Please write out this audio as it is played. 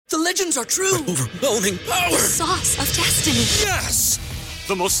The legends are true. Overwhelming power! Sauce of destiny. Yes!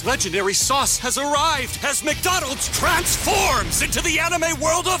 The most legendary sauce has arrived as McDonald's transforms into the anime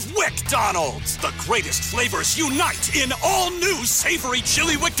world of WickDonald's. The greatest flavors unite in all new savory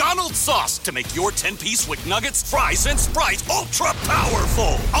chili McDonald's sauce to make your 10-piece Wick Nuggets, fries, and Sprite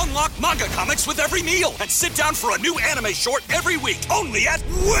ultra-powerful. Unlock manga comics with every meal and sit down for a new anime short every week only at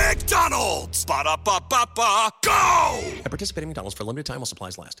WickDonald's. Ba-da-ba-ba-ba, go! At participating McDonald's for a limited time while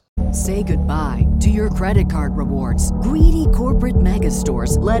supplies last. Say goodbye to your credit card rewards. Greedy corporate mega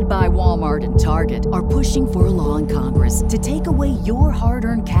stores, led by Walmart and Target, are pushing for a law in Congress to take away your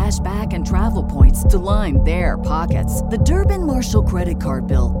hard-earned cash back and travel points to line their pockets. The Durbin-Marshall credit card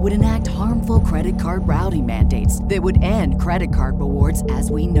bill would enact harmful credit card routing mandates that would end credit card rewards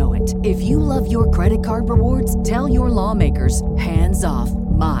as we know it. If you love your credit card rewards, tell your lawmakers, hands off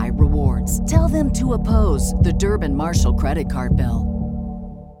my rewards. Tell them to oppose the Durbin-Marshall credit card bill.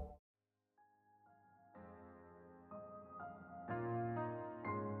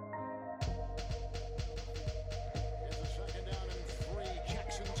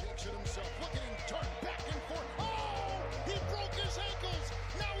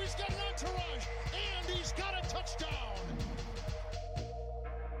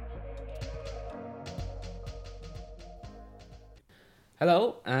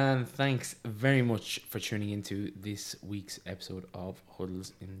 Hello, and thanks very much for tuning into this week's episode of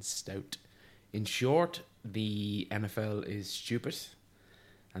Huddles in Stout. In short, the NFL is stupid,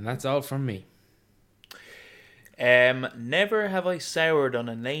 and that's all from me. Never have I soured on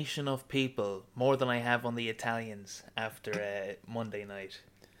a nation of people more than I have on the Italians after Monday night.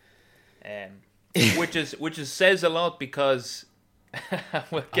 Which says a lot because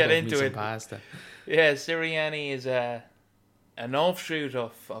we'll get into it. Pasta. Yeah, Sirianni is an offshoot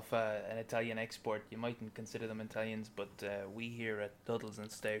of an Italian export. You mightn't consider them Italians, but we here at Huddles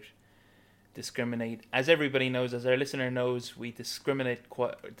and Stout discriminate. As everybody knows, as our listener knows, we discriminate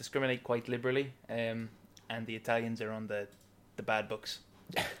quite liberally. And the Italians are on the bad books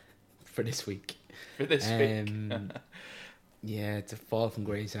for this week. Yeah, it's a fall from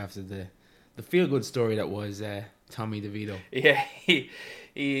grace after the feel good story that was Tommy DeVito. Yeah,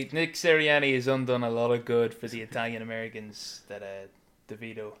 Nick Sirianni has undone a lot of good for the Italian Americans. That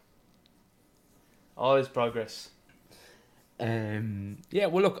DeVito, all his progress. Yeah,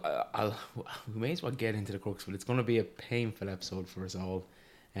 well, look, we may as well get into the crux, but it's going to be a painful episode for us all.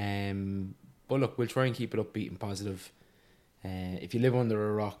 But look, we'll try and keep it upbeat and positive. If you live under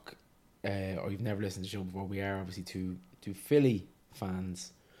a rock, or you've never listened to the show before, we are obviously two Philly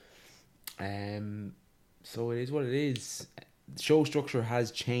fans. So it is what it is. The show structure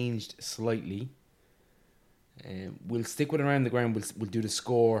has changed slightly. We'll stick with Around the Ground. We'll do the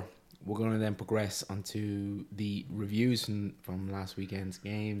score. We're going to then progress onto the reviews from last weekend's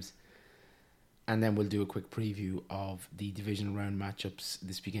games. And then we'll do a quick preview of the divisional round matchups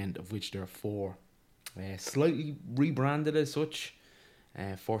this weekend, of which there are 4. Slightly rebranded as such.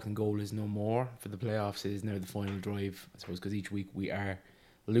 4th and goal is no more for the playoffs. It is now the final drive, I suppose, because each week we are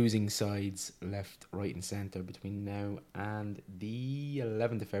losing sides left, right and centre between now and the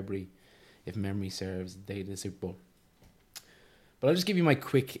 11th of February, if memory serves, the day of the Super Bowl. But I'll just give you my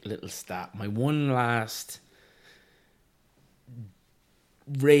quick little stat. My one last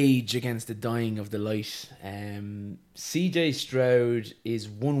rage against the dying of the light. CJ Stroud is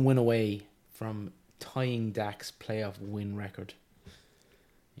 1 win away from tying Dak's playoff win record.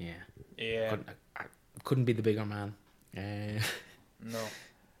 Yeah. I couldn't be the bigger man. No.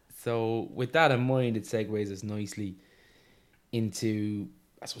 So with that in mind, it segues us nicely into,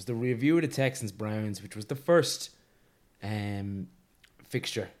 I suppose, the review of the Texans-Browns, which was the first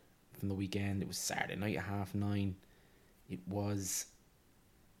fixture from the weekend. It was Saturday night at 9:30. It was,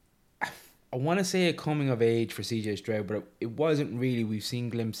 I want to say, a coming of age for CJ Stroud, but it wasn't really. We've seen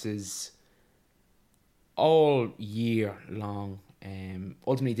glimpses all year long.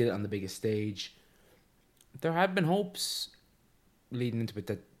 Ultimately did it on the biggest stage. There had been hopes leading into it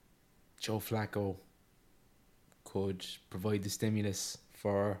that Joe Flacco could provide the stimulus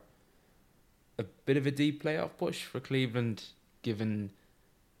for a bit of a deep playoff push for Cleveland, given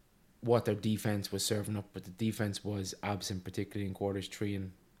what their defense was serving up. But the defense was absent, particularly in quarters 2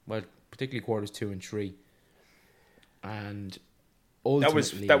 and 3. And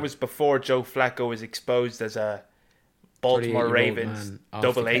ultimately, that was before Joe Flacco was exposed as a Baltimore Ravens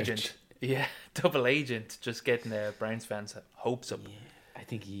double agent. Yeah, double agent, just getting the Browns fans' hopes up. Yeah, I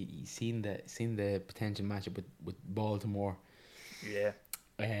think he's seen the potential matchup with Baltimore. Yeah.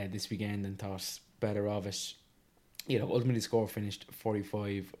 This weekend and thought better of it. Ultimately the score finished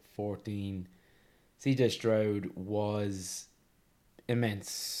 45-14. CJ Stroud was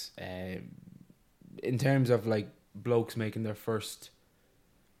immense. In terms of like blokes making their first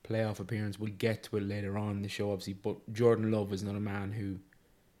playoff appearance, we'll get to it later on in the show, obviously. But Jordan Love is another man who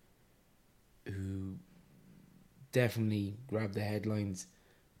definitely grabbed the headlines.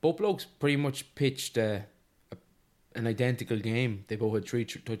 Both blokes pretty much pitched an identical game. They both had 3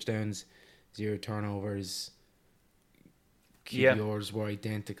 touchdowns, 0 turnovers. QBRs were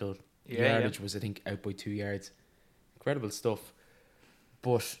identical. Yardage was, I think, out by 2 yards. Incredible stuff.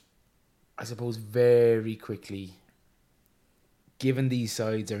 But I suppose very quickly, given these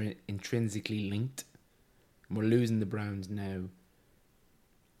sides are intrinsically linked, and we're losing the Browns now,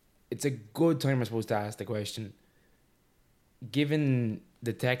 it's a good time, I suppose, to ask the question. Given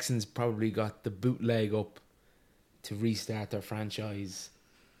the Texans probably got the bootleg up to restart their franchise,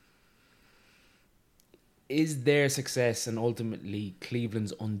 is their success and ultimately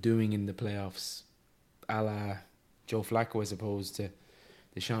Cleveland's undoing in the playoffs, a la Joe Flacco, I suppose, to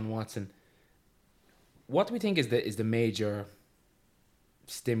Deshaun Watson? What do we think is the major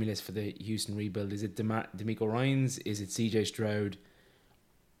stimulus for the Houston rebuild? Is it D'Amico Ryans? Is it CJ Stroud?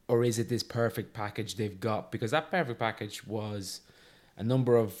 Or is it this perfect package they've got? Because that perfect package was a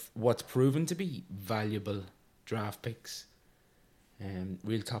number of what's proven to be valuable draft picks.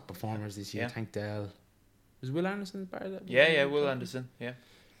 Real top performers this year. Tank Dell. Was Will Anderson part of that? Yeah, Will Anderson, yeah.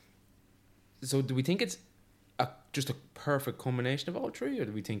 So do we think it's just a perfect combination of all three? Or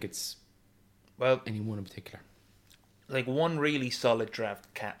do we think it's any one in particular? Like, one really solid draft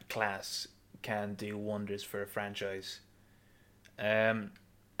class can do wonders for a franchise.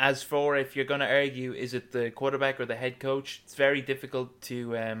 As for if you're going to argue, is it the quarterback or the head coach? It's very difficult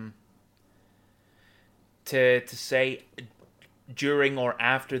to say during or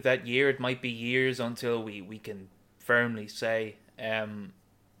after that year. It might be years until we can firmly say.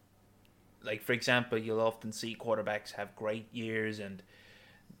 Like, for example, you'll often see quarterbacks have great years, and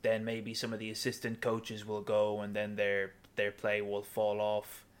then maybe some of the assistant coaches will go, and then their play will fall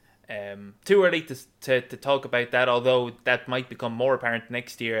off. Too early to talk about that, although that might become more apparent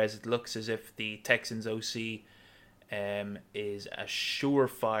next year, as it looks as if the Texans OC is a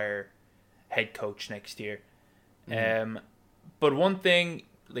surefire head coach next year. But one thing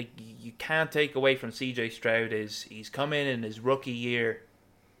like you can't take away from CJ Stroud is he's come in his rookie year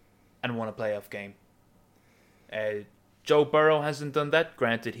and won a playoff game. Joe Burrow hasn't done that.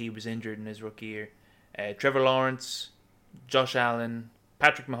 Granted, he was injured in his rookie year. Trevor Lawrence, Josh Allen,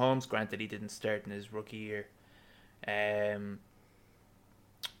 Patrick Mahomes, granted he didn't start in his rookie year.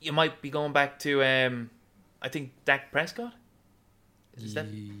 You might be going back to, I think, Dak Prescott? Is that?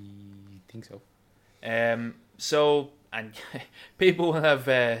 I think so. So, and people will have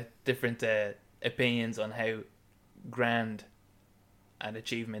different opinions on how grand an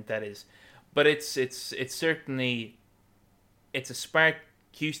achievement that is. But it's certainly, it's a spark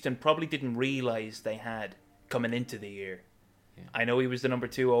Houston probably didn't realize they had coming into the year. Yeah. I know he was the number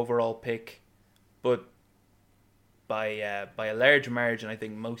 2 overall pick, but by a large margin, I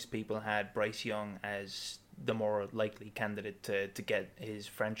think most people had Bryce Young as the more likely candidate to get his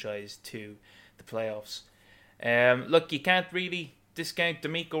franchise to the playoffs. Look, you can't really discount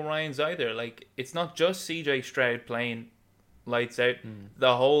D'Amico Ryans either. Like, it's not just CJ Stroud playing lights out.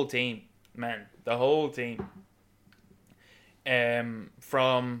 The whole team, man, the whole team.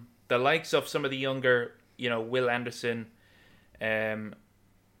 From the likes of some of the younger, Will Anderson, who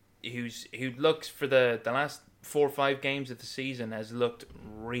looks for the last 4 or 5 games of the season has looked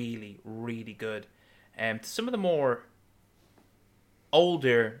really, really good. To some of the more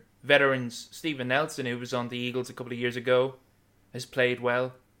older veterans, Steven Nelson, who was on the Eagles a couple of years ago, has played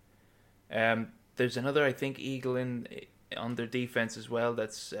well. There's another, I think, Eagle on their defense as well.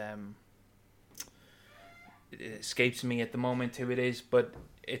 That's it escapes me at the moment who it is, but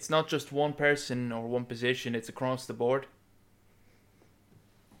it's not just one person or one position; it's across the board.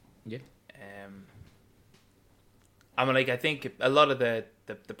 Yeah. I think a lot of the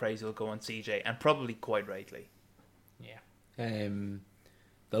praise will go on CJ, and probably quite rightly. Yeah.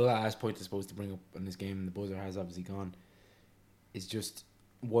 The last point I suppose to bring up in this game, and the buzzer has obviously gone, is just,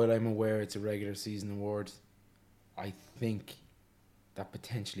 while I'm aware it's a regular season award, I think that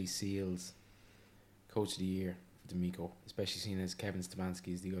potentially seals Coach of the Year for D'Amico, especially seeing as Kevin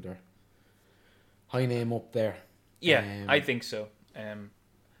Stefanski is the other high name up there. Yeah, I think so.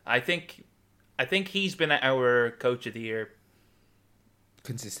 I think he's been our Coach of the Year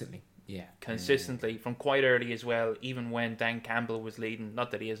consistently. Yeah, from quite early as well. Even when Dan Campbell was leading,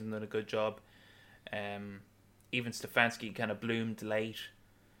 not that he hasn't done a good job. Even Stefanski kind of bloomed late.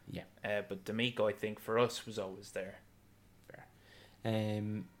 Yeah, but D'Amico, I think, for us was always there. Fair.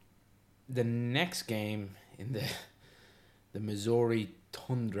 The next game in the Missouri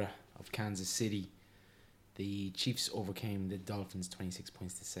Tundra of Kansas City, the Chiefs overcame the Dolphins 26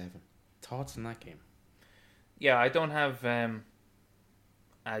 points to 7. Thoughts on that game? Yeah, I don't have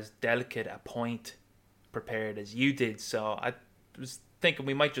as delicate a point prepared as you did, so I was thinking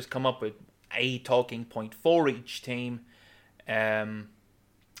we might just come up with a talking point for each team. And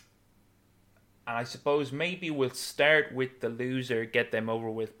I suppose maybe we'll start with the loser, get them over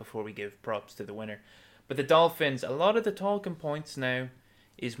with before we give props to the winner. But the Dolphins, a lot of the talking points now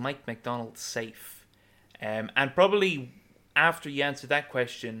is Mike Macdonald safe? And probably after you answer that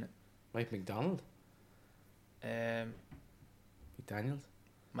question... Mike McDonald? McDaniels?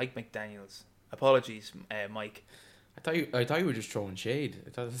 Mike McDaniels. Apologies, Mike. I thought you were just throwing shade. I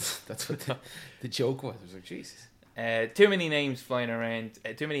thought that's what the joke was. I was like, Jesus. Too many names flying around.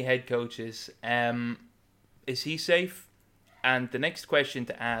 Too many head coaches. Is he safe? And the next question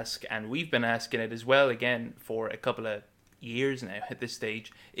to ask, and we've been asking it as well again for a couple of years now at this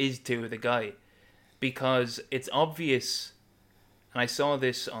stage, is Tua the guy? Because it's obvious, and I saw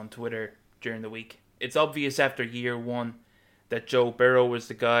this on Twitter during the week, it's obvious after year one that Joe Burrow was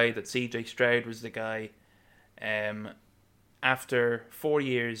the guy, that CJ Stroud was the guy. After 4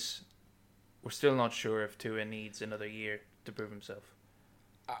 years, we're still not sure if Tua needs another year to prove himself.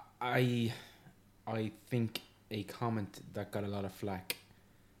 I think a comment that got a lot of flack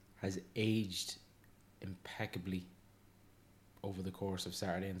has aged impeccably over the course of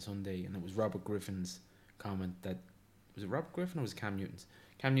Saturday and Sunday, and it was Robert Griffin's comment that... Was it Robert Griffin or was it Cam Newton's?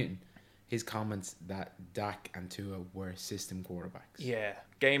 Cam Newton. His comments that Dak and Tua were system quarterbacks. Yeah.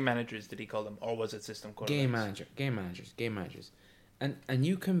 Game managers, did he call them? Or was it system quarterbacks? Game managers. And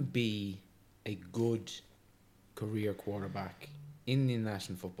you can be a good career quarterback in the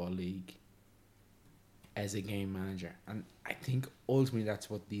National Football League as a game manager. And I think ultimately that's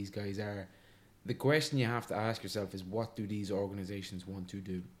what these guys are. The question you have to ask yourself is, what do these organizations want to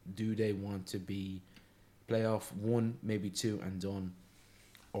do? Do they want to be playoff 1, maybe 2 and done?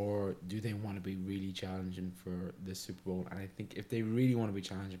 Or do they want to be really challenging for the Super Bowl? And I think if they really want to be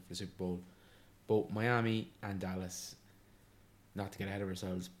challenging for the Super Bowl, both Miami and Dallas, not to get ahead of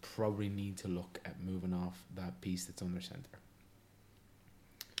ourselves, probably need to look at moving off that piece that's under center.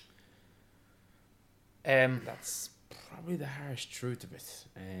 That's probably the harsh truth of it.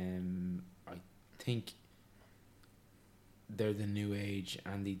 I think they're the new age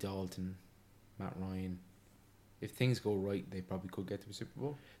Andy Dalton, Matt Ryan. If things go right, they probably could get to a Super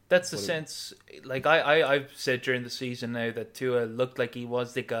Bowl. That's the sense. Like I've said during the season now that Tua looked like he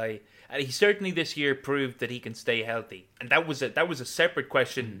was the guy, and he certainly this year proved that he can stay healthy. And that was a separate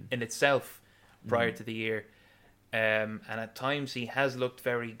question in itself prior to the year. And at times he has looked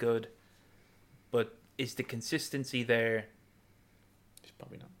very good, but is the consistency there? It's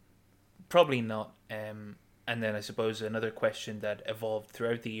probably not. Probably not. And then I suppose another question that evolved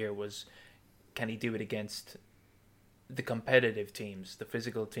throughout the year was, can he do it against the competitive teams, the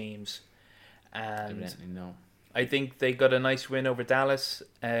physical teams? And evidently no. I think they got a nice win over Dallas,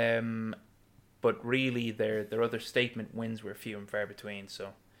 but really their other statement wins were few and far between. So,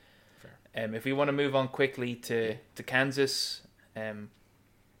 if we want to move on quickly to Kansas,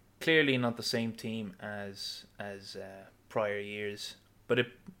 clearly not the same team as prior years, but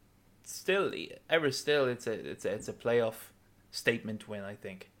it's a playoff statement win, I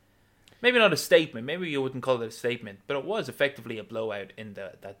think. Maybe not a statement. Maybe you wouldn't call it a statement, but it was effectively a blowout in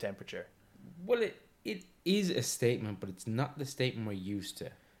that temperature. Well, it is a statement, but it's not the statement we're used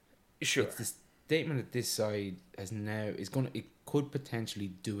to. Sure. It's the statement that this side has now it could potentially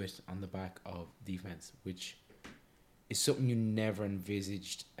do it on the back of defense, which is something you never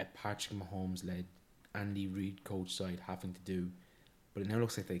envisaged a Patrick Mahomes led Andy Reid coach side having to do, but it now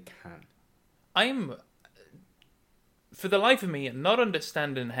looks like they can. I'm, for the life of me, not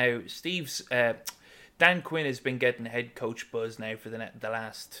understanding how Dan Quinn has been getting head coach buzz now for the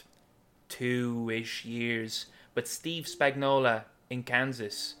last 2-ish years, but Steve Spagnuolo in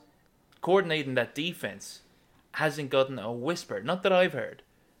Kansas, coordinating that defense, hasn't gotten a whisper. Not that I've heard.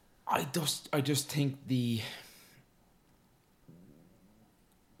 I just think you're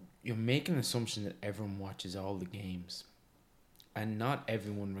making an assumption that everyone watches all the games, and not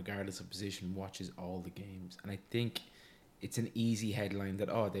everyone, regardless of position, watches all the games. And I think it's an easy headline that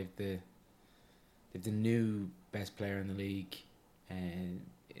they've the new best player in the league, and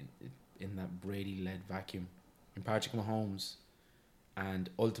in that Brady-led vacuum, in Patrick Mahomes, and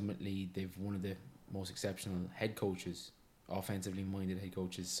ultimately they've one of the most exceptional head coaches, offensively minded head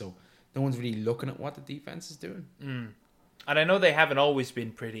coaches. So no one's really looking at what the defense is doing. And I know they haven't always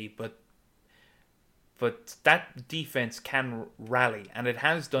been pretty, but that defense can rally, and it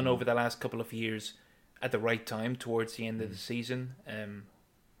has done over the last couple of years. at the right time towards the end of the season.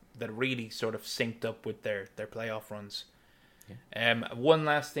 That really sort of synced up with their playoff runs. Yeah. One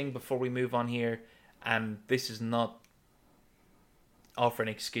last thing before we move on here, and this is not offering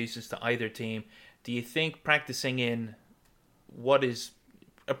excuses to either team. Do you think practicing in what is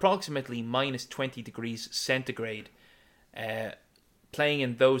approximately minus 20 degrees centigrade, playing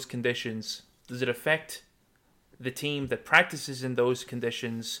in those conditions, does it affect the team that practices in those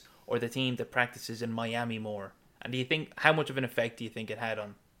conditions or the team that practices in Miami more? And do you think, how much of an effect do you think it had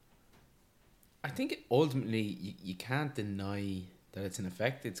on? I think ultimately you can't deny that it's an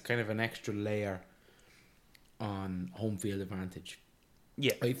effect. It's kind of an extra layer on home field advantage.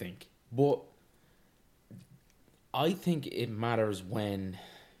 Yeah. I think. But I think it matters when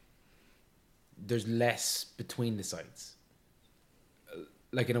there's less between the sides.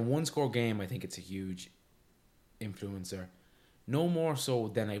 Like in a one-score game, I think it's a huge influencer. No more so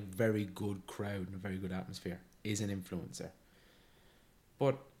than a very good crowd and a very good atmosphere is an influencer.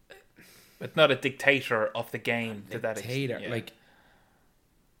 But not a dictator of the game to that extent. Yeah. Like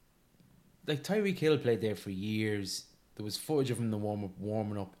Tyreek Hill played there for years. There was footage of him in the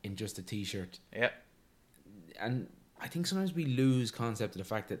warming up in just a t-shirt. Yeah. And I think sometimes we lose concept of the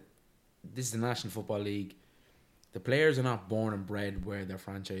fact that this is the National Football League. The players are not born and bred where their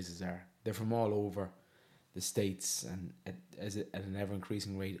franchises are. They're from all over the States and at an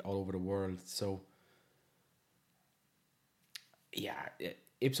ever-increasing rate all over the world. So, yeah,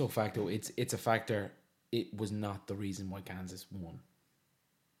 ipso facto, it's a factor. It was not the reason why Kansas won.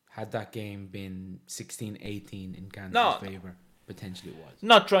 Had that game been 16-18 in Kansas' favour, potentially it was.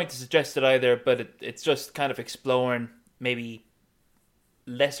 Not trying to suggest it either, but it's just kind of exploring maybe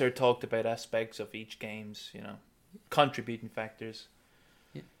lesser talked about aspects of each game's, contributing factors.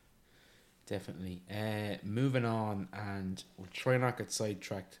 Yeah, definitely. Moving on, and we'll try not get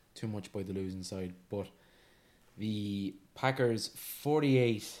sidetracked too much by the losing side, but the Packers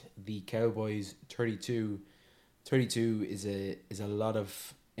 48, the Cowboys 32. 32 is a lot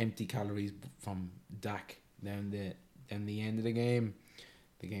of empty calories from Dak down the end of the game.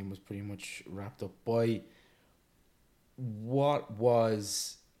 The game was pretty much wrapped up by what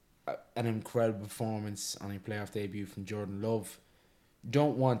was an incredible performance on a playoff debut from Jordan Love.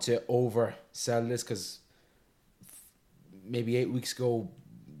 Don't want to oversell this because maybe 8 weeks ago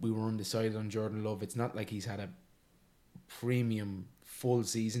we were undecided on Jordan Love. It's not like he's had a premium full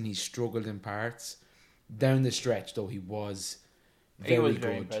season. He's struggled in parts. Down the stretch, though, he was very good.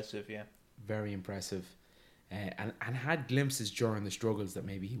 Very impressive, yeah. Very impressive. And had glimpses during the struggles that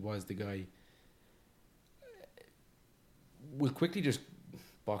maybe he was the guy. We'll quickly just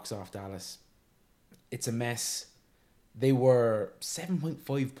box off Dallas. It's a mess. They were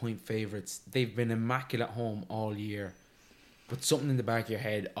 7.5 point favourites. They've been immaculate at home all year. But something in the back of your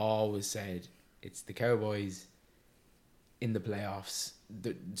head always said, it's the Cowboys in the playoffs.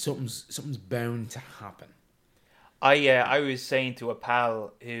 Something's bound to happen. I was saying to a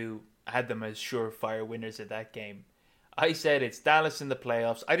pal who had them as surefire winners at that game, I said it's Dallas in the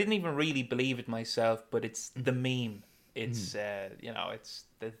playoffs. I didn't even really believe it myself, but it's the meme. It's it's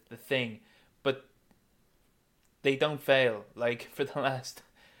the thing. But they don't fail. Like for the last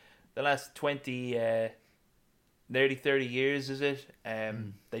 20 nearly 30 years, is it?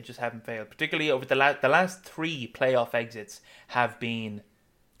 They just haven't failed. Particularly over the last 3 playoff exits have been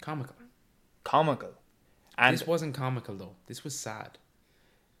comical. And this wasn't comical though. This was sad.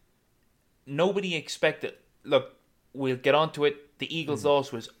 Nobody expected. Look, we'll get onto it. The Eagles'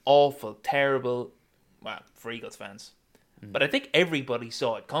 loss was awful, terrible. Well, for Eagles fans, but I think everybody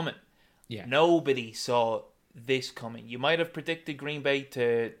saw it coming. Yeah. Nobody saw this coming. You might have predicted Green Bay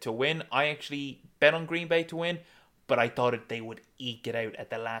to win. I actually bet on Green Bay to win, but I thought they would eke it out at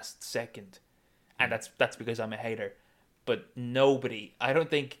the last second, and that's because I'm a hater. But I don't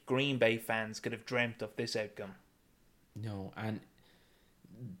think Green Bay fans could have dreamt of this outcome. No, and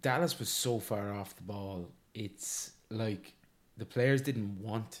Dallas was so far off the ball. It's like the players didn't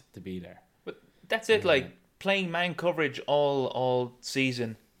want to be there. But that's it, like playing man coverage all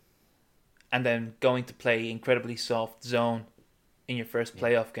season and then going to play incredibly soft zone in your first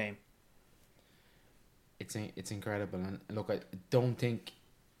playoff game. It's incredible. And look, I don't think...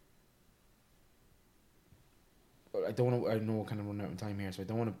 I know we're kind of running out of time here, so I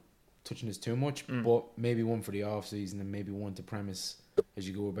don't want to touch on this too much, but maybe one for the off-season and maybe one to premise as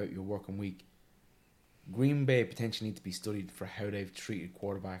you go about your working week. Green Bay potentially need to be studied for how they've treated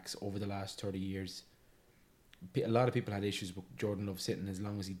quarterbacks over the last 30 years. A lot of people had issues with Jordan Love sitting as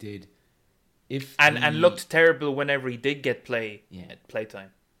long as he did. And looked terrible whenever he did get playtime.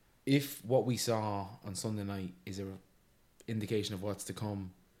 If what we saw on Sunday night is an indication of what's to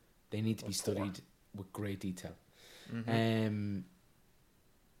come, they need to be studied with great detail.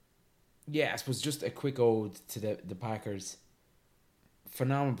 Yeah, I suppose just a quick ode to the Packers.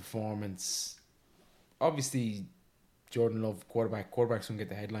 Phenomenal performance. Obviously, Jordan Love, quarterbacks don't get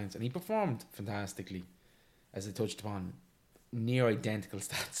the headlines, and he performed fantastically, as I touched upon. Near identical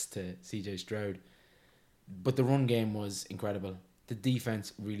stats to CJ Stroud. But the run game was incredible. The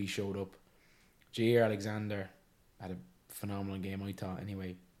defense really showed up. Jair Alexander had a phenomenal game, I thought,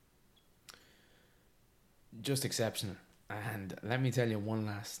 anyway. Just exceptional. And let me tell you one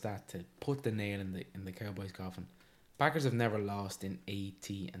last stat to put the nail in the Cowboys' coffin. Packers have never lost in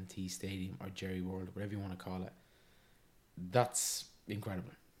AT&T Stadium or Jerry World, whatever you want to call it. That's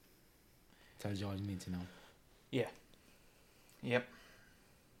incredible. Tells you all you need to know. Yeah. Yep.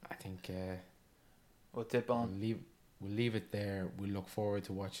 I think we'll tip on. We'll leave it there. We'll look forward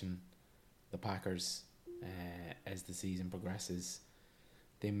to watching the Packers as the season progresses.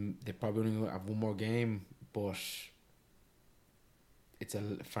 They probably only have one more game, but it's a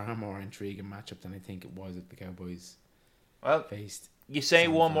far more intriguing matchup than I think it was at the Cowboys faced. You say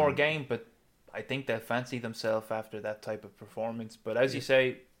one more game, but I think they'll fancy themselves after that type of performance. But as you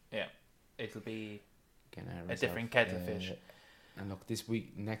say, yeah, it'll be a different kettle of fish. And look,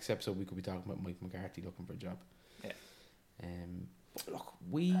 next episode, we could be talking about Mike McCarthy looking for a job. Yeah. But look,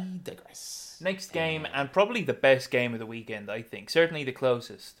 we digress. Next game, and probably the best game of the weekend, I think. Certainly the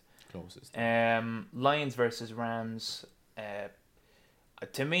closest. Lions versus Rams.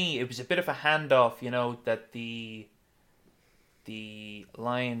 To me, it was a bit of a handoff, that the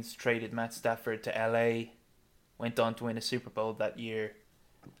Lions traded Matt Stafford to LA, went on to win a Super Bowl that year.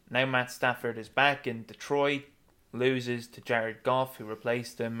 Now Matt Stafford is back in Detroit, loses to Jared Goff, who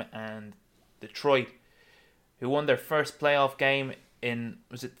replaced him, and Detroit, who won their first playoff game in,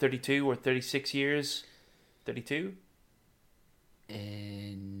 was it 32 or 36 years? 32?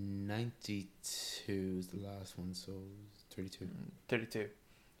 In 92 was the last one, so 32. 32.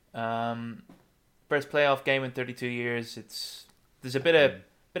 First playoff game in 32 years. There's a bit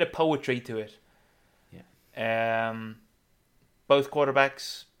of poetry to it. Yeah. Both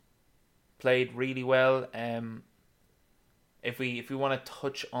quarterbacks played really well. If we want to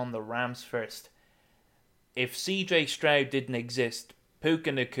touch on the Rams first, if CJ Stroud didn't exist,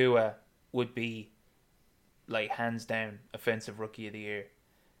 Puka Nacua would be like hands down offensive rookie of the year.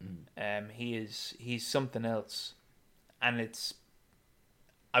 He's something else, and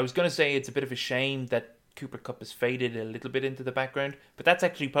I was going to say it's a bit of a shame that Cooper Kupp has faded a little bit into the background, but that's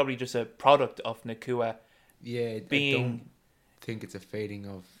actually probably just a product of Nacua. Yeah, I don't think it's a fading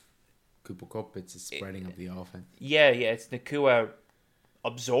of Cooper Kupp, it's a spreading of the offense. Yeah, it's Nacua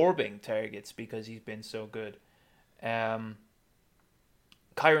absorbing targets because he's been so good. Kyron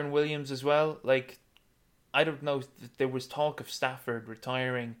Williams as well. Like, I don't know, there was talk of Stafford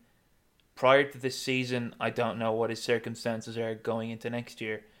retiring prior to this season. I don't know what his circumstances are going into next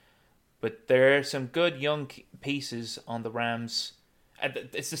year, but there are some good young pieces on the Rams. And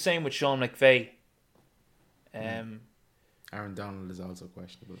it's the same with Sean McVay. Aaron Donald is also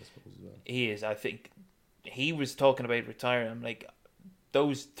questionable, I suppose, as well. He is. I think he was talking about retiring. I'm like,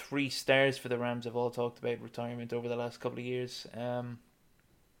 those 3 stars for the Rams have all talked about retirement over the last couple of years.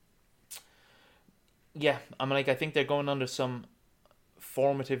 Yeah, I'm like, I think they're going under some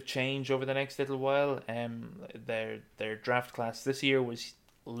formative change over the next little while. Their draft class this year was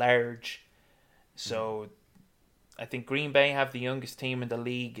large, so I think Green Bay have the youngest team in the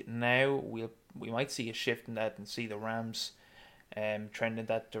league now. We might see a shift in that and see the Rams trend in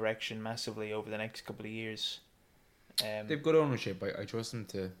that direction massively over the next couple of years. They've got ownership. I trust them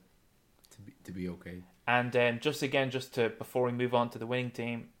to be okay. And just before we move on to the winning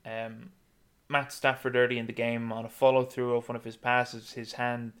team, Matt Stafford early in the game on a follow through of one of his passes, his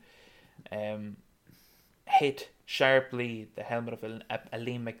hand hit sharply the helmet of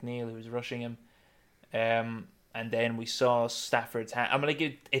Aleem McNeil, who was rushing him. And then we saw Stafford's hand. I'm like,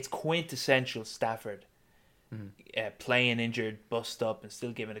 it's quintessential Stafford. Playing injured, bust up, and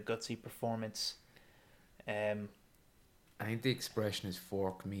still giving a gutsy performance. I think the expression is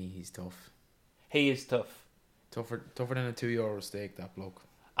 "fork me." He's tough. He is tough. Tougher than a €2 steak. That bloke.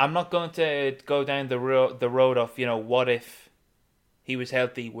 I'm not going to go down the road of what if he was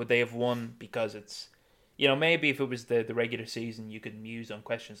healthy, would they have won? Because it's maybe if it was the regular season, you could muse on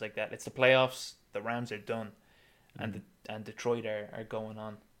questions like that. It's the playoffs. The Rams are done, and Detroit are going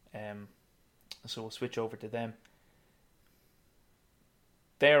on. So we'll switch over to them.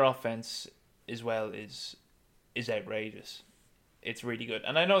 Their offense as well is outrageous. It's really good,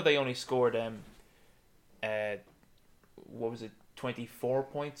 and I know they only scored 24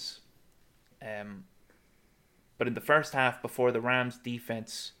 points. But in the first half, before the Rams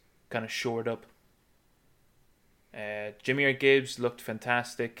defense kind of shored up, Jameer Gibbs looked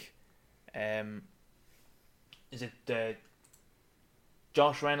fantastic. Is it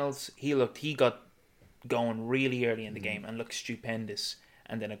Josh Reynolds? He got going really early in the game and looked stupendous.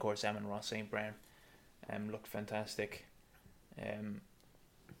 And then of course Amon-Ra St. Brown looked fantastic.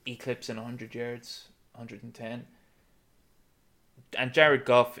 Eclipsing 100 yards, 110. And Jared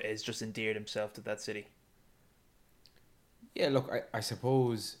Goff has just endeared himself to that city. Yeah, look, I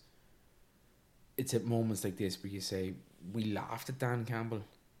suppose it's at moments like this where you say, we laughed at Dan Campbell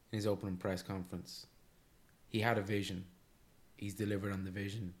in his opening press conference. He had a vision. He's delivered on the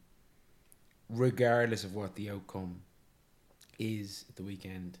vision. Regardless of what the outcome is at the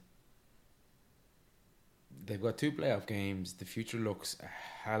weekend. They've got 2 playoff games. The future looks a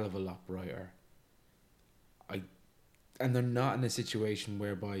hell of a lot brighter. And they're not in a situation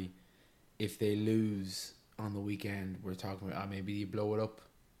whereby if they lose on the weekend, we're talking about maybe you blow it up.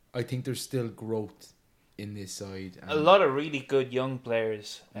 I think there's still growth in this side. A lot of really good young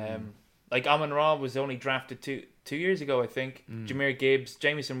players. Like Amon-Ra was only drafted two years ago, I think. Jameer Gibbs,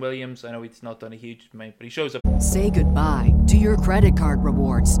 Jamison Williams. I know he's not done a huge amount, but he shows up. Say goodbye to your credit card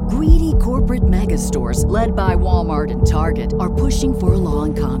rewards. Greedy corporate mega stores, led by Walmart and Target, are pushing for a law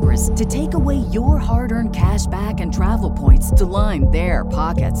in Congress to take away your hard-earned cash back and travel points to line their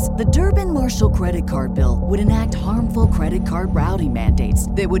pockets. The Durbin-Marshall credit card bill would enact harmful credit card routing mandates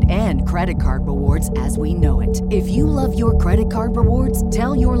that would end credit card rewards as we know it. If you love your credit card rewards,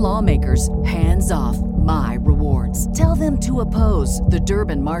 tell your lawmakers, hands off my rewards. Tell them to oppose the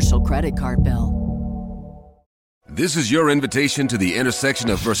Durbin-Marshall credit card bill. This is your invitation to the intersection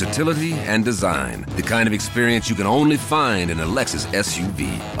of versatility and design. The kind of experience you can only find in a Lexus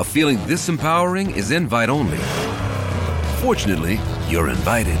SUV. A feeling this empowering is invite only. Fortunately, you're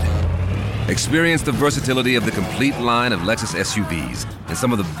invited. Experience the versatility of the complete line of Lexus SUVs and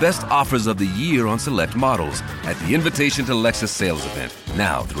some of the best offers of the year on select models at the Invitation to Lexus sales event,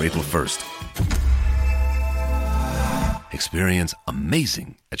 now through April 1st. Experience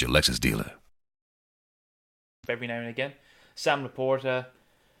amazing at your Lexus dealer. Every now and again. Sam Laporta.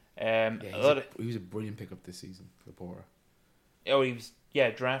 He was a brilliant pickup this season, Laporta. Oh, he was,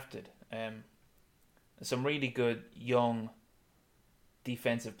 drafted. Some really good young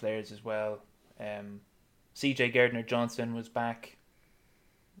defensive players as well. CJ Gardner-Johnson was back,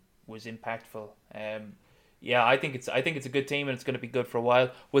 was impactful. I think it's a good team and it's going to be good for a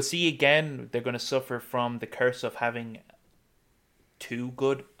while. We'll see again. They're going to suffer from the curse of having too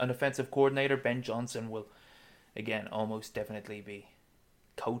good an offensive coordinator. Ben Johnson will, again, almost definitely be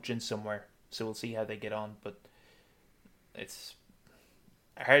coaching somewhere. So we'll see how they get on. But it's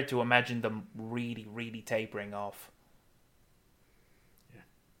hard to imagine them really, really tapering off.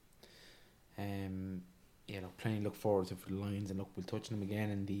 Plenty to look forward to for the Lions, and look, we'll touch on them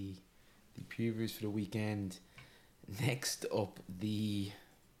again in the previews for the weekend. Next up, the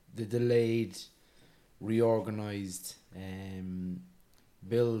delayed, reorganised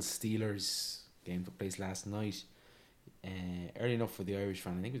Bills Steelers game took place last night. Early enough for the Irish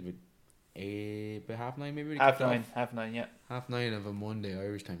fan. I think it was about 9:30 maybe. Half nine, yeah. 9:30 of a Monday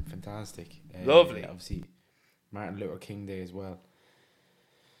Irish time. Fantastic. Lovely. Obviously, Martin Luther King Day as well.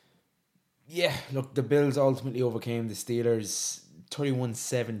 Yeah, look, the Bills ultimately overcame the Steelers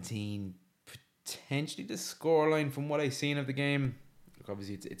 31-17. Potentially the scoreline from what I've seen of the game. Look,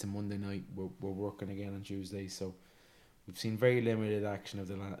 obviously it's a Monday night. We're working again on Tuesday, so we've seen very limited action of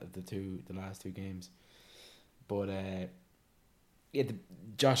the last two games. But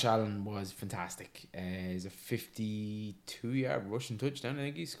Josh Allen was fantastic. He's a 52-yard rushing touchdown. I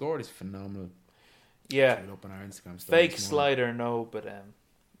think he scored. It's phenomenal. Yeah. Up on our Instagram story Fake slider, no, but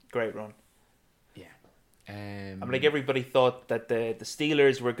great run. Yeah. Everybody thought that the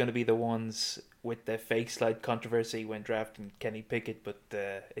Steelers were going to be the ones with the fake slide controversy when drafting Kenny Pickett, but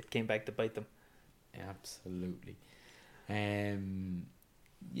it came back to bite them. Absolutely.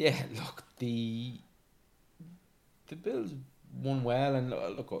 Look, the Bills won well, and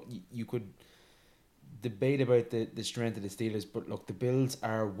look, you could debate about the strength of the Steelers, but look, the Bills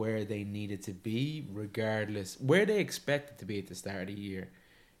are where they needed to be, regardless where they expected to be at the start of the year.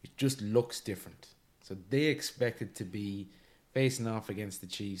 It just looks different. So they expected to be facing off against the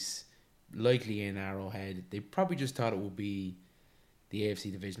Chiefs, likely in Arrowhead. They probably just thought it would be the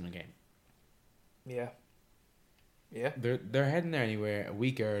AFC Divisional game. Yeah. They're heading there anywhere a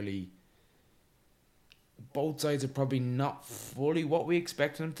week early. Both sides are probably not fully what we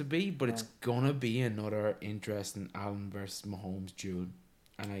expect them to be, but it's gonna be another interesting Allen versus Mahomes duel,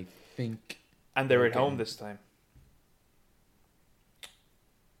 and I think. And they're at home this time.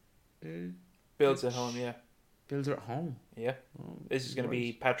 Bills at home, yeah. Bills are at home. Yeah. This is going to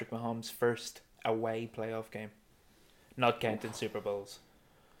be Patrick Mahomes' first away playoff game. not counting Super Bowls.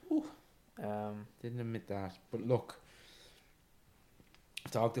 Ooh. Didn't admit that. But look,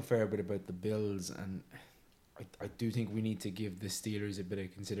 I've talked a fair bit about the Bills, and I do think we need to give the Steelers a bit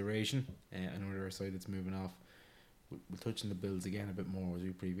of consideration. I know they're a side that's moving off. We'll touch on the Bills again a bit more as we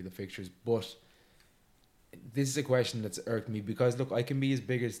preview the fixtures. But this is a question that's irked me because, look, I can be his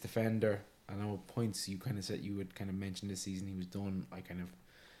biggest defender. I know at points you kind of said you would kind of mention this season he was done. I kind of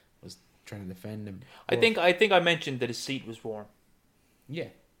was trying to defend him. I think I mentioned that his seat was warm. Yeah,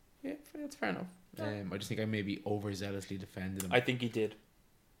 that's fair enough. I just think I maybe overzealously defended him. I think he did.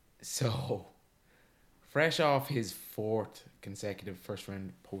 So, fresh off his 4th consecutive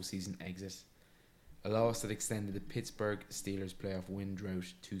first-round postseason exit, a loss that extended the Pittsburgh Steelers playoff win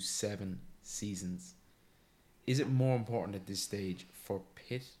drought to 7 seasons. Is it more important at this stage for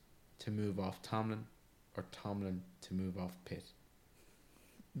Pitt to move off Tomlin or Tomlin to move off Pitt?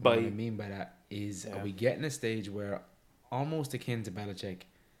 What I mean by that is, are we getting a stage where, almost akin to Belichick,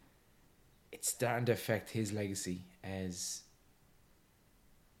 it's starting to affect his legacy as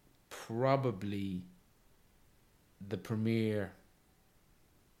probably the premier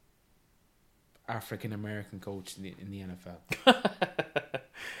African American coach in the NFL?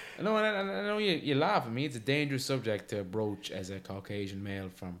 I know you laugh at me. It's a dangerous subject to broach as a Caucasian male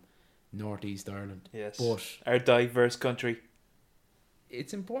from Northeast Ireland. Yes, but our diverse country.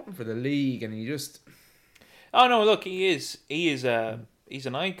 It's important for the league, and he just. Oh no! Look, he's an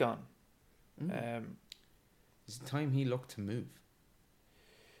icon. It's time he looked to move.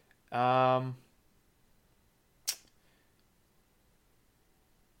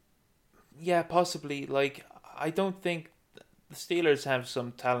 Yeah, possibly. Like, I don't think the Steelers have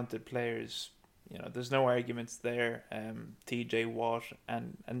some talented players. You know, there's no arguments there. T.J. Watt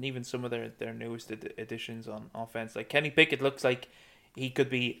and even some of their newest additions on offense. Like Kenny Pickett looks like he could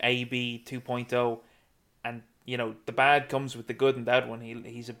be AB 2.0, and you know the bad comes with the good in that one.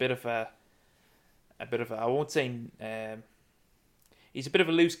 He's a bit of a I won't say he's a bit of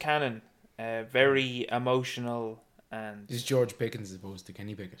a loose cannon, very emotional, and is George Pickens as opposed to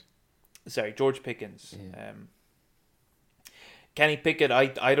Kenny Pickett? Sorry, George Pickens. Yeah. Kenny Pickett,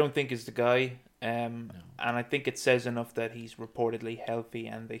 I don't think is the guy. No. And I think it says enough that he's reportedly healthy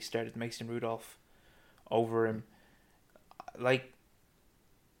and they started Mason Rudolph over him. Like,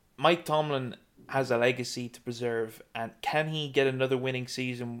 Mike Tomlin has a legacy to preserve, and can he get another winning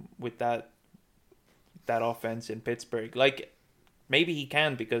season with that offense in Pittsburgh? Like, maybe he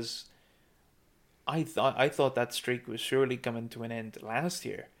can, because I thought that streak was surely coming to an end last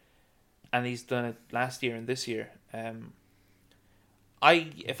year, and he's done it last year and this year.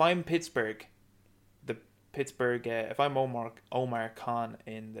 If I'm Pittsburgh, if I'm Omar Khan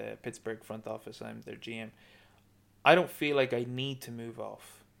in the Pittsburgh front office, I'm their GM. I don't feel like I need to move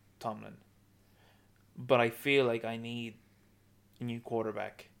off Tomlin, but I feel like I need a new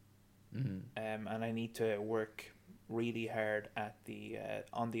quarterback, and I need to work really hard at the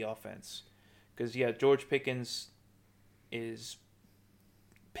on the offense, because George Pickens is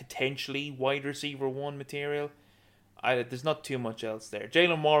potentially wide receiver 1 material. There's not too much else there.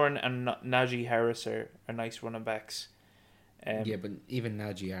 Jalen Warren and Najee Harris are nice running backs. But even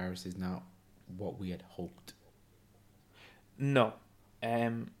Najee Harris is not what we had hoped. No.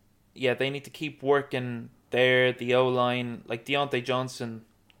 They need to keep working there. The O-line, like Deontay Johnson,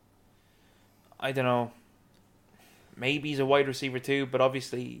 I don't know. Maybe he's a wide receiver too, but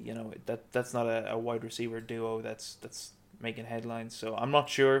obviously, that's not a wide receiver duo that's making headlines. So I'm not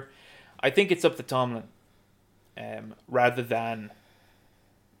sure. I think it's up to Tomlin. Rather than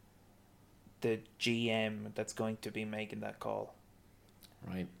the GM that's going to be making that call.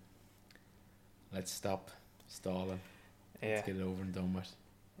 Right. Let's stop stalling. Yeah. Let's get it over and done with.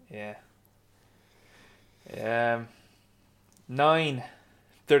 Yeah.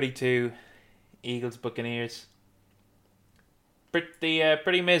 9-32 Eagles Buccaneers.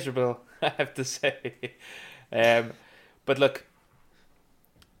 Pretty miserable, I have to say. But look,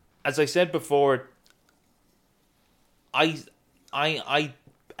 as I said before, I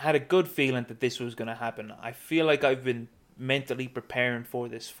had a good feeling that this was going to happen. I feel like I've been mentally preparing for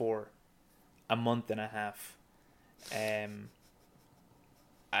this for a month and a half.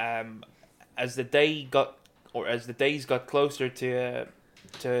 As the days got closer to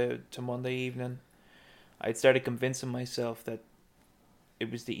Monday evening, I started convincing myself that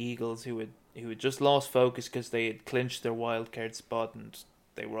it was the Eagles who had just lost focus because they had clinched their wild card spot and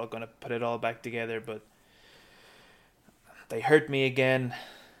they were all going to put it all back together, but they hurt me again.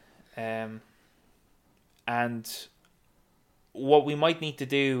 And what we might need to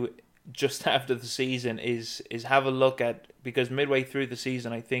do just after the season is have a look at, because midway through the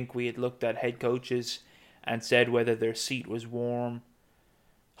season I think we had looked at head coaches and said whether their seat was warm,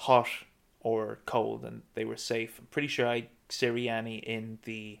 hot, or cold, and they were safe. I'm pretty sure I had Sirianni in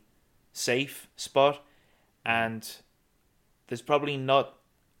the safe spot, and there's probably not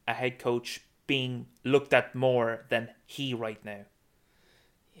a head coach being looked at more than he right now.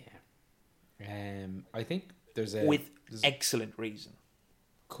 Yeah. I think there's excellent reason.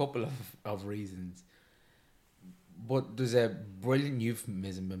 Couple of reasons. But there's a brilliant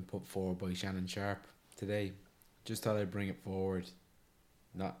euphemism been put forward by Shannon Sharp today. Just thought I'd bring it forward.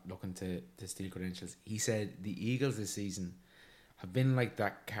 Not looking to steal credentials. He said the Eagles this season have been like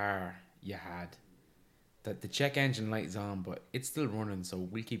that car you had. That the check engine light is on, but it's still running, so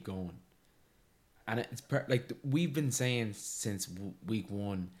we'll keep going. And it's like we've been saying since week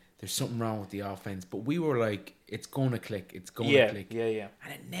one, there's something wrong with the offense. But we were like, it's going to click. It's going to click. Yeah.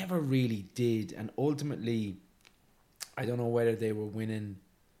 And it never really did. And ultimately, I don't know whether they were winning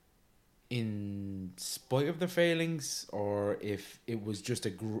in spite of their failings or if it was just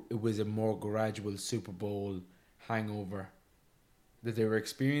it was a more gradual Super Bowl hangover that they were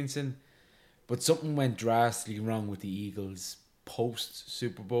experiencing. But something went drastically wrong with the Eagles post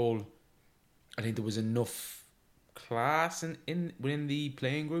Super Bowl. I think there was enough class in within the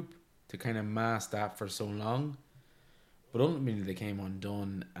playing group to kind of mask that for so long. But ultimately they came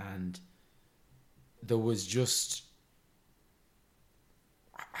undone, and there was just...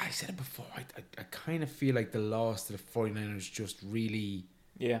 I said it before, I kind of feel like the loss to the 49ers just really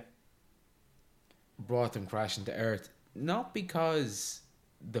brought them crashing to earth. Not because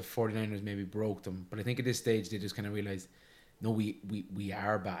the 49ers maybe broke them, but I think at this stage they just kind of realised, no, we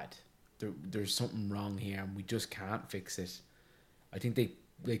are bad. There's something wrong here and we just can't fix it. I think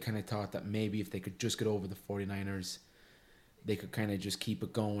they kind of thought that maybe if they could just get over the 49ers, they could kind of just keep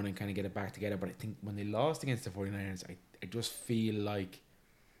it going and kind of get it back together. But I think when they lost against the 49ers, I just feel like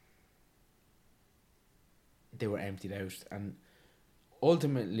they were emptied out. And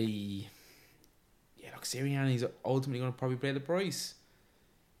ultimately, look, Sirianni's ultimately going to probably pay the price.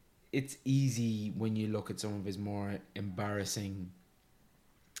 It's easy when you look at some of his more embarrassing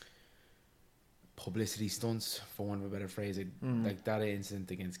publicity stunts, for want of a better phrase, like that incident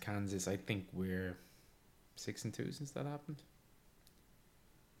against Kansas. I think we're 6-2 since that happened.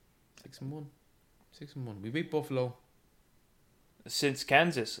 6-1. We beat Buffalo since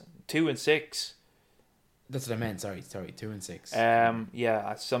Kansas. 2-6. That's what I meant. Sorry, 2-6.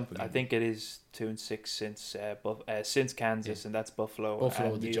 I think it is 2-6 since Kansas, and that's Buffalo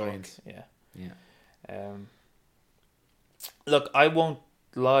and the New Giants. York. Yeah. Look, I won't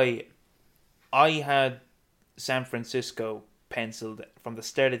lie. I had San Francisco penciled from the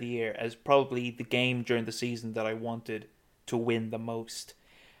start of the year as probably the game during the season that I wanted to win the most,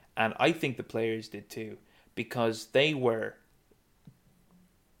 and I think the players did too, because the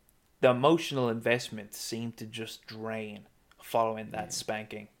emotional investment seemed to just drain following that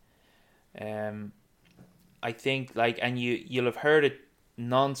spanking. I think and you'll have heard it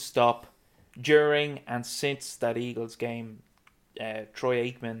non-stop during and since that Eagles game. Troy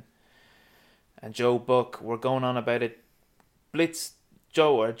Aikman and Joe Buck were going on about it.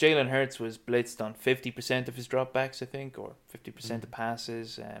 Jalen Hurts was blitzed on 50% of his dropbacks, I think, or 50% of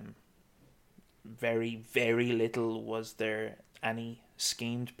passes. Very, very little was there any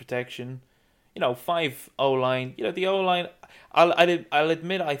schemed protection. 5 O-line. The O-line, I'll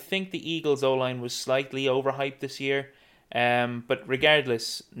admit, I think the Eagles O-line was slightly overhyped this year. But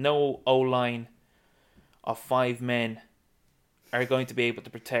regardless, no O-line of 5 men are going to be able to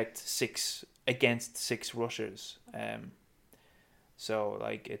protect 6 against 6 rushers. So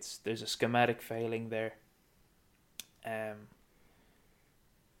there's a schematic failing there.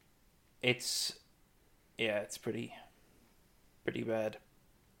 It's pretty bad.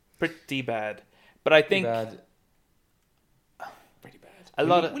 Pretty bad. But I think pretty bad.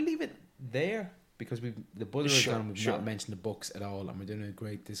 We'll leave it there because the Bulldogs Sure. not mentioned the Bucks at all, and we're doing a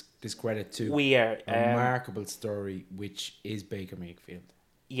great discredit to we are a remarkable story, which is Baker Mayfield.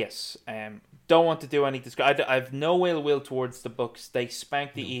 Yes. Don't want to do any I have no ill will towards the Bucks. They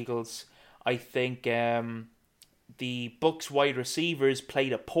spanked the Eagles. I think the Bucks wide receivers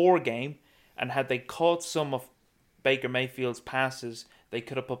played a poor game, and had they caught some of Baker Mayfield's passes, they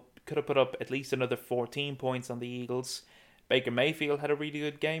could have put up at least another 14 points on the Eagles. Baker Mayfield had a really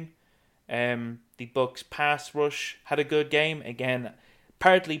good game. The Bucks pass rush had a good game. Again,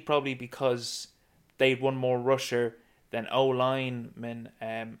 partly probably because they'd one more rusher than O-linemen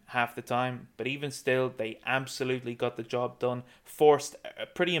half the time. But even still, they absolutely got the job done. Forced a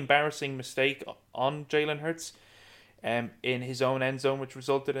pretty embarrassing mistake on Jalen Hurts in his own end zone, which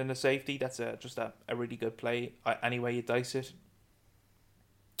resulted in a safety. That's just a really good play. Any way you dice it.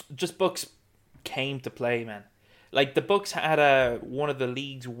 Just Bucks came to play, man. Like, the Bucks had one of the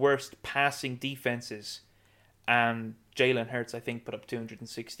league's worst passing defenses, and Jalen Hurts, I think, put up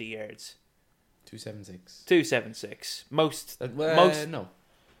 260 yards. 276. 276. Most. No.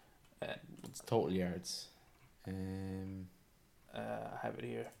 It's total yards. I have it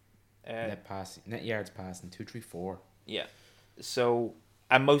here. Net yards passing 234. Yeah. So,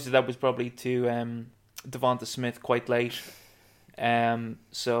 and most of that was probably to Devonta Smith quite late.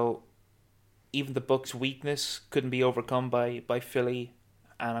 So even the Bucks' weakness couldn't be overcome by Philly,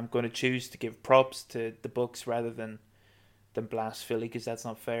 and I'm going to choose to give props to the Bucks rather than blast Philly, because that's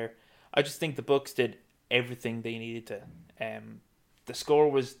not fair. I just think the Bucks did everything they needed to. The score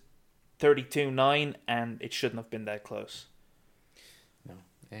was 32-9, and it shouldn't have been that close. No.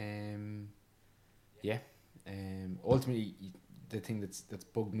 Yeah. Ultimately, the thing that's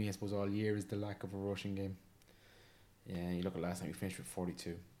bugged me, I suppose, all year is the lack of a rushing game. Yeah, you look at last night, we finished with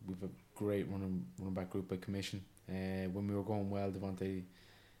 42. We've a great running back group by commission. When we were going well,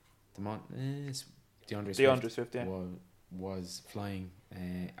 DeAndre Swift, yeah, was flying.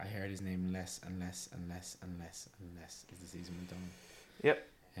 I heard his name less and less as the season went on. Yep.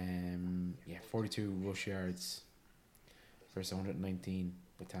 42 rush yards versus 119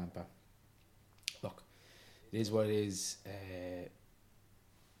 with Tampa. Look, it is what it is.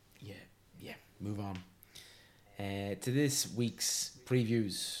 Move on. To this week's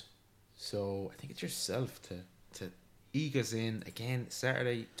previews. So I think it's yourself to eke us in again.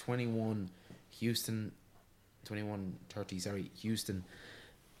 Saturday 21, Houston 21:30. Houston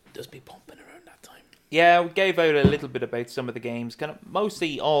does be pumping around that time. Yeah, we gave out a little bit about some of the games, kind of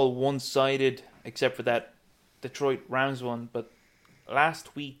mostly all one-sided, except for that Detroit Rams one. But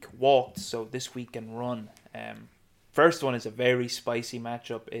last week walked, so this week can run. First one is a very spicy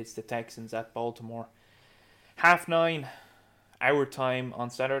matchup. It's the Texans at Baltimore. 9:30 our time on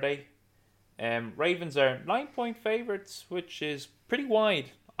Saturday. Ravens are 9-point favorites, which is pretty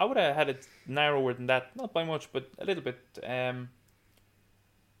wide. I would have had it narrower than that, not by much, but a little bit.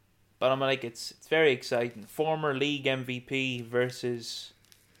 But I'm like, it's very exciting. Former league MVP versus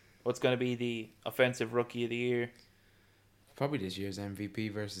what's going to be the offensive rookie of the year. Probably this year's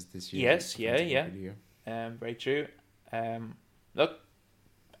MVP versus this year's Yes, yeah. Rookie of the year. Very true. Look,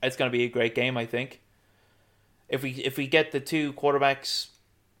 it's going to be a great game, I think. If we get the two quarterbacks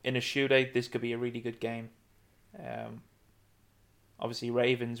in a shootout, this could be a really good game. Obviously,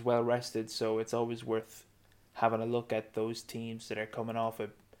 Ravens well rested, so it's always worth having a look at those teams that are coming off a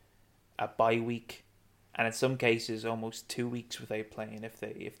bye week, and in some cases almost 2 weeks without playing if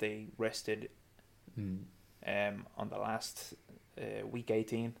they rested on the last week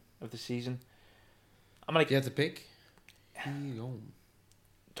 18 of the season. I'm like, you have to pick.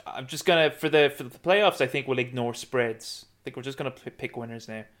 I'm just gonna for the playoffs. I think we'll ignore spreads. I think we're just gonna pick winners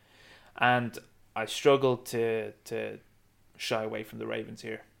now, and I struggle to shy away from the Ravens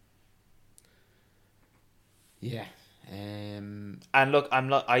here. Yeah. And look,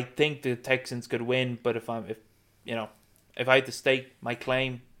 I think the Texans could win, but if I had to stake my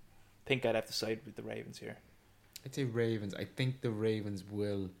claim, I think I'd have to side with the Ravens here. I'd say Ravens. I think the Ravens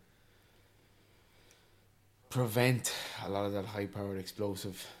will prevent a lot of that high-powered,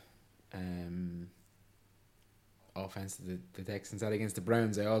 explosive offense to the Texans. That against the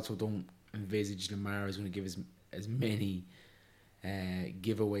Browns, I also don't envisage Lamar is going to give as many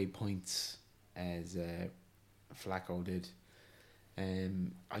giveaway points as Flacco did.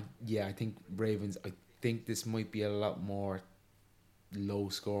 I think Ravens. I think this might be a lot more low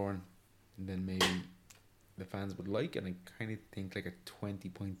scoring than maybe the fans would like, and I kind of think like a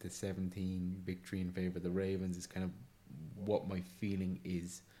 20-17 victory in favour of the Ravens is kind of what my feeling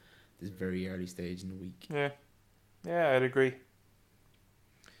is this very early stage in the week. Yeah, I'd agree.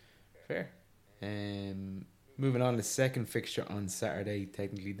 Fair. Moving on, the second fixture on Saturday,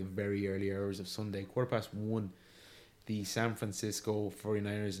 technically the very early hours of Sunday, 1:15, the San Francisco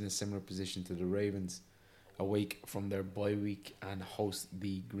 49ers in a similar position to the Ravens, awake from their bye week and host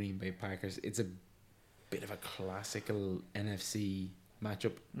the Green Bay Packers. It's a bit of a classical NFC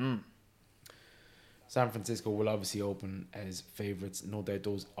matchup. San Francisco will obviously open as favourites. No doubt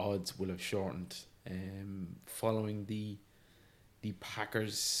those odds will have shortened following the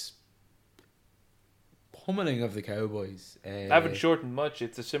Packers pummeling of the Cowboys. They haven't shortened much.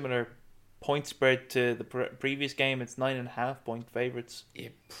 It's a similar point spread to the previous game. It's 9.5 point favourites.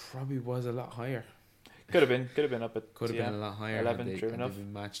 It probably was a lot higher. Could have been up at been a lot higher. 11. True enough.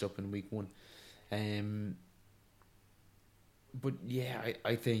 Been matched up in week 1. But yeah,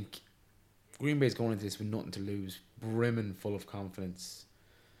 I think Green Bay's going into this with nothing to lose, brimming full of confidence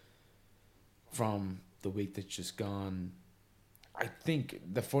from the week that's just gone. I think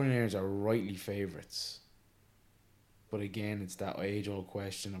the 49ers are rightly favourites. But again, it's that age-old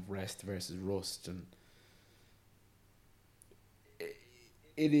question of rest versus rust. And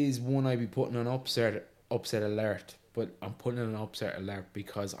it is one I'd be putting on upset alert. But I'm putting it on upset alert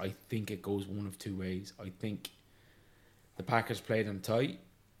because I think it goes one of two ways. I think the Packers play them tight,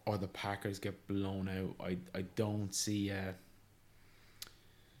 or the Packers get blown out. I don't see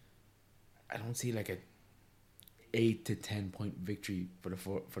like a 8 to 10 point victory for the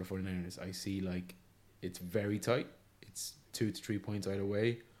 49ers. I see like it's very tight. It's 2 to 3 points either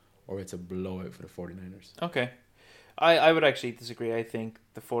way, or it's a blowout for the 49ers. Okay. I would actually disagree. I think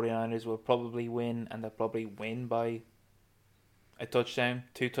the 49ers will probably win, and they'll probably win by a touchdown,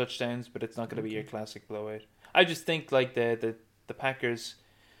 2 touchdowns, but it's not going to be your classic blowout. I just think like the Packers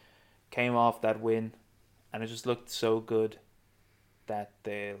came off that win, and it just looked so good that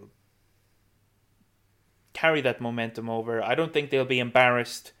they'll carry that momentum over. I don't think they'll be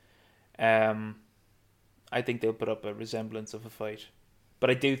embarrassed. I think they'll put up a resemblance of a fight. But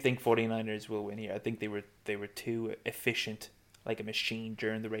I do think 49ers will win here. I think they were too efficient, like a machine,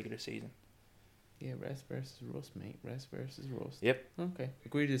 during the regular season. Yeah, rest versus rust, mate. Rest versus rust. Yep. Okay.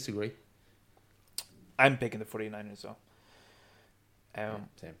 Agree to disagree. I'm picking the 49ers, though.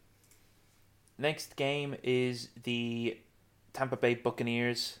 Same. Next game is the Tampa Bay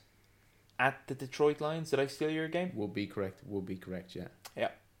Buccaneers at the Detroit Lions. Did I steal your game? Would be correct, yeah.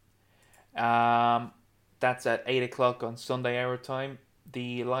 Yeah. That's at 8 o'clock on Sunday hour time.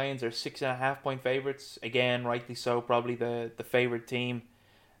 The Lions are 6.5 point favorites. Again, rightly so, probably the favourite team.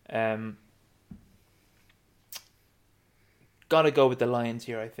 Gotta go with the Lions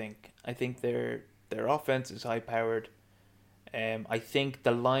here, I think. I think their offense is high powered. I think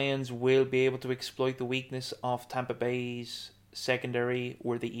the Lions will be able to exploit the weakness of Tampa Bay's secondary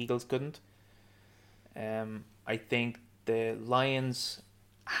where the Eagles couldn't. I think the Lions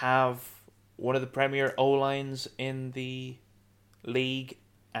have one of the premier O-lines in the league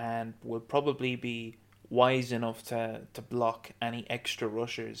and will probably be wise enough to block any extra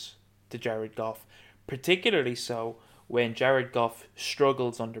rushers to Jared Goff, particularly so when Jared Goff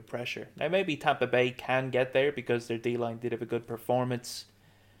struggles under pressure. Now maybe Tampa Bay can get there because their D-line did have a good performance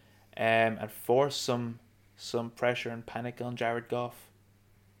and force some pressure and panic on Jared Goff.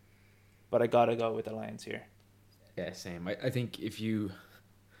 But I gotta go with the Lions here. Yeah, same. I think if you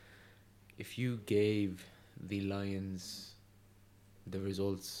gave the Lions the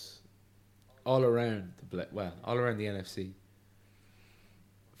results all around the NFC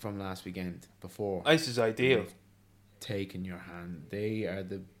from last weekend before, Ice is ideal. Taken your hand, they are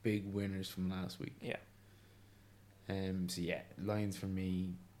the big winners from last week. Yeah. So yeah, Lions for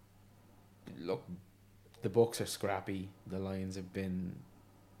me. Look, the Bucs are scrappy. The Lions have been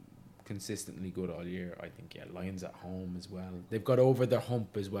consistently good all year. I think Lions at home as well. They've got over their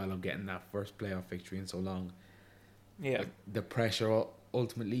hump as well of getting that first playoff victory in so long. Yeah. Like, the pressure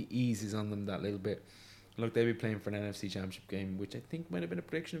ultimately eases on them that little bit. Look, they'll be playing for an NFC Championship game, which I think might have been a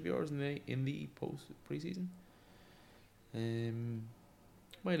prediction of yours in the post preseason.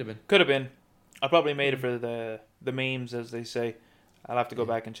 Might have been. Could have been. I probably made it for the memes, as they say. I'll have to go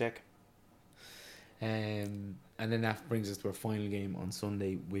back and check. And then that brings us to our final game on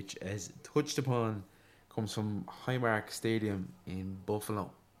Sunday, which, as touched upon, comes from Highmark Stadium in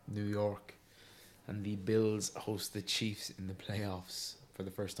Buffalo, New York. And the Bills host the Chiefs in the playoffs for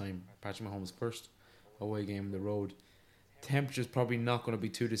the first time. Patrick Mahomes' first away game on the road. Temperature's probably not going to be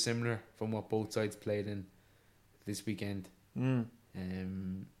too dissimilar from what both sides played in this weekend. I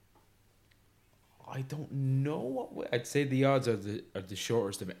don't know what I'd say. The odds are the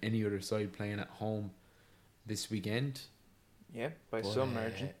shortest of any other side playing at home this weekend. Yeah, by some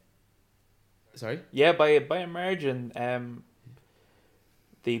margin. Sorry? Yeah, by a margin.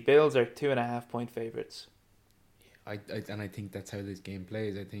 The Bills are 2.5 point favorites. I think that's how this game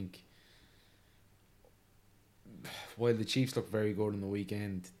plays. I think while the Chiefs look very good on the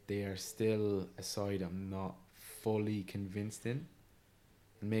weekend, they are still a side I'm not fully convinced in.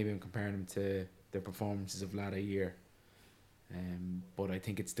 And maybe I'm comparing them to their performances of latter year. But I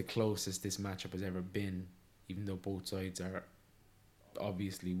think it's the closest this matchup has ever been, even though both sides are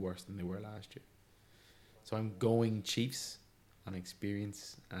obviously worse than they were last year. So I'm going Chiefs on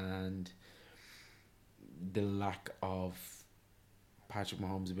experience and the lack of Patrick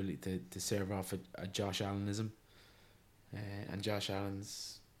Mahomes' ability to serve off a Josh Allenism and Josh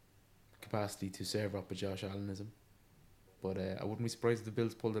Allen's capacity to serve up a Josh Allenism. But I wouldn't be surprised if the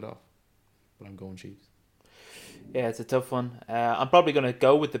Bills pulled it off. But I'm going Chiefs. Yeah, it's a tough one. I'm probably going to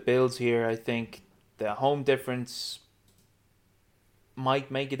go with the Bills here. I think the home difference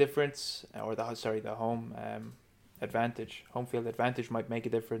might make a difference, or the home advantage. Home field advantage might make a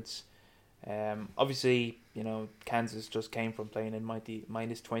difference. Obviously, Kansas just came from playing in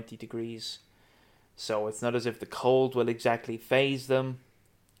minus 20 degrees. So it's not as if the cold will exactly phase them.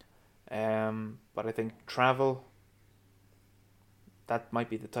 But I think travel, that might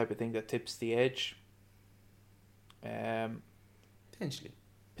be the type of thing that tips the edge.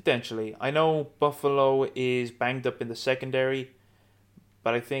 Potentially. I know Buffalo is banged up in the secondary,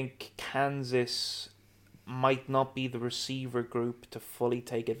 but I think Kansas might not be the receiver group to fully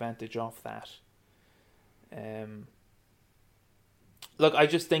take advantage of that. Look, I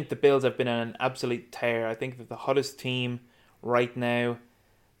just think the Bills have been on an absolute tear. I think that the hottest team right now.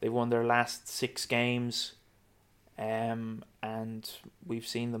 They've won their last 6 games. And we've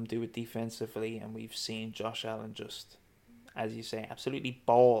seen them do it defensively, and we've seen Josh Allen just, as you say, absolutely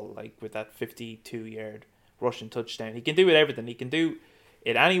ball, like with that 52-yard rushing touchdown. He can do it everything. He can do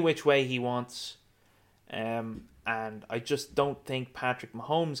it any which way he wants. And I just don't think Patrick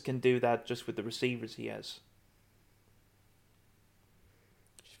Mahomes can do that just with the receivers he has.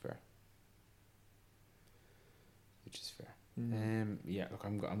 Which is fair. Yeah, look,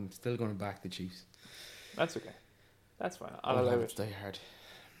 I'm still going to back the Chiefs. That's okay. That's fine. I'll allow it. Die hard.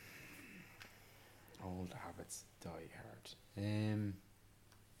 Old habits die hard.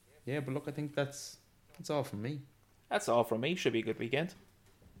 Yeah, but look, I think that's all from me. That's all from me. Should be a good weekend.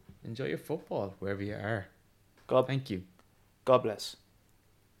 Enjoy your football wherever you are. Thank you. God bless.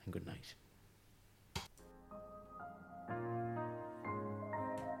 And good night.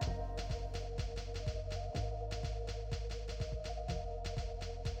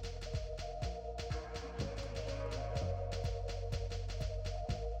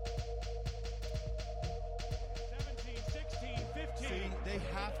 They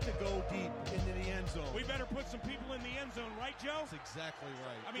have to go deep into the end zone. We better put some people in the end zone, right, Joe? That's exactly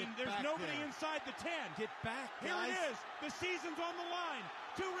right. I mean, there's nobody inside the 10. Get back, guys. Here it is. The season's on the line.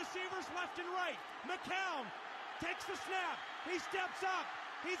 2 receivers left and right. McCown takes the snap. He steps up.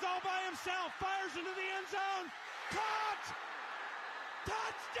 He's all by himself. Fires into the end zone. Caught!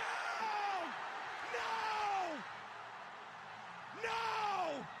 Touchdown! No!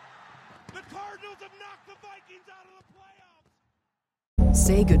 No! The Cardinals have knocked the Vikings out of the playoffs.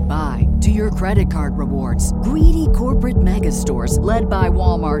 Say goodbye to your credit card rewards. Greedy corporate mega stores, led by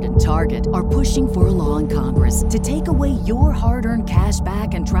Walmart and Target, are pushing for a law in Congress to take away your hard-earned cash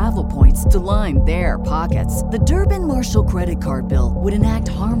back and travel points to line their pockets. The Durbin-Marshall credit card bill would enact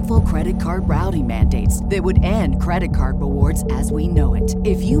harmful credit card routing mandates that would end credit card rewards as we know it.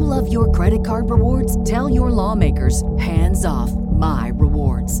 If you love your credit card rewards, tell your lawmakers, hands off my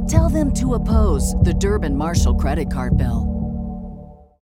rewards. Tell them to oppose the Durbin-Marshall credit card bill.